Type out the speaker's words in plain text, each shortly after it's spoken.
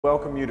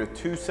Welcome you to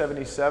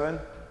 277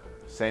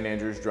 St.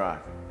 Andrews Drive.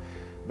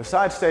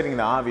 Besides stating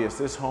the obvious,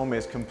 this home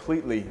is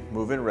completely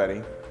move-in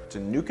ready. It's a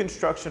new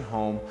construction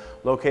home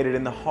located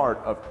in the heart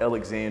of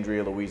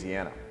Alexandria,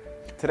 Louisiana.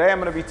 Today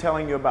I'm going to be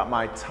telling you about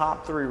my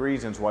top 3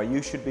 reasons why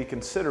you should be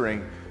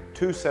considering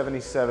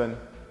 277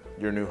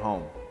 your new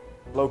home.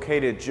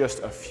 Located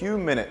just a few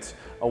minutes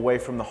away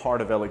from the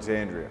heart of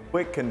Alexandria.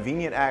 Quick,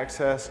 convenient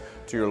access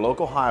to your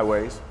local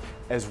highways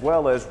as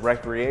well as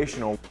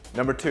recreational.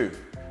 Number 2.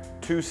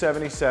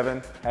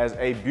 277 has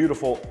a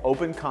beautiful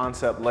open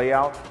concept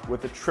layout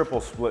with a triple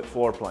split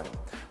floor plan.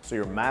 So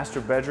your master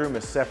bedroom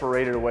is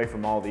separated away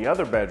from all the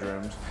other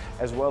bedrooms,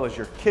 as well as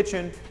your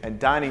kitchen and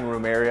dining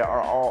room area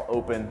are all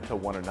open to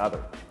one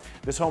another.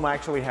 This home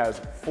actually has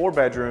 4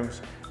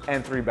 bedrooms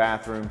and 3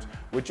 bathrooms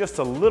with just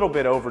a little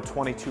bit over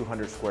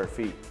 2,200 square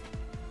feet.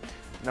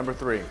 Number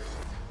 3,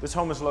 this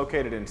home is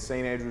located in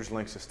St. Andrews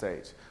Links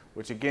Estates,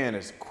 which again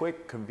is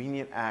quick,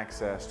 convenient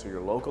access to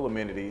your local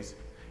amenities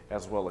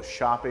as well as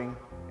shopping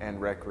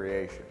and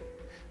recreation.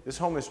 This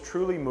home is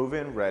truly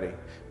move-in ready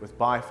with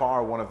by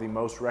far one of the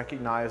most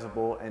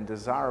recognizable and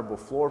desirable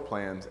floor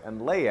plans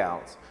and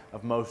layouts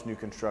of most new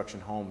construction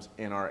homes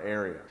in our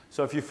area.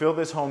 So if you feel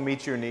this home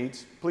meets your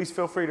needs, please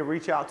feel free to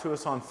reach out to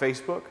us on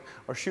Facebook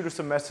or shoot us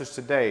a message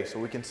today so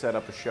we can set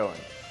up a showing.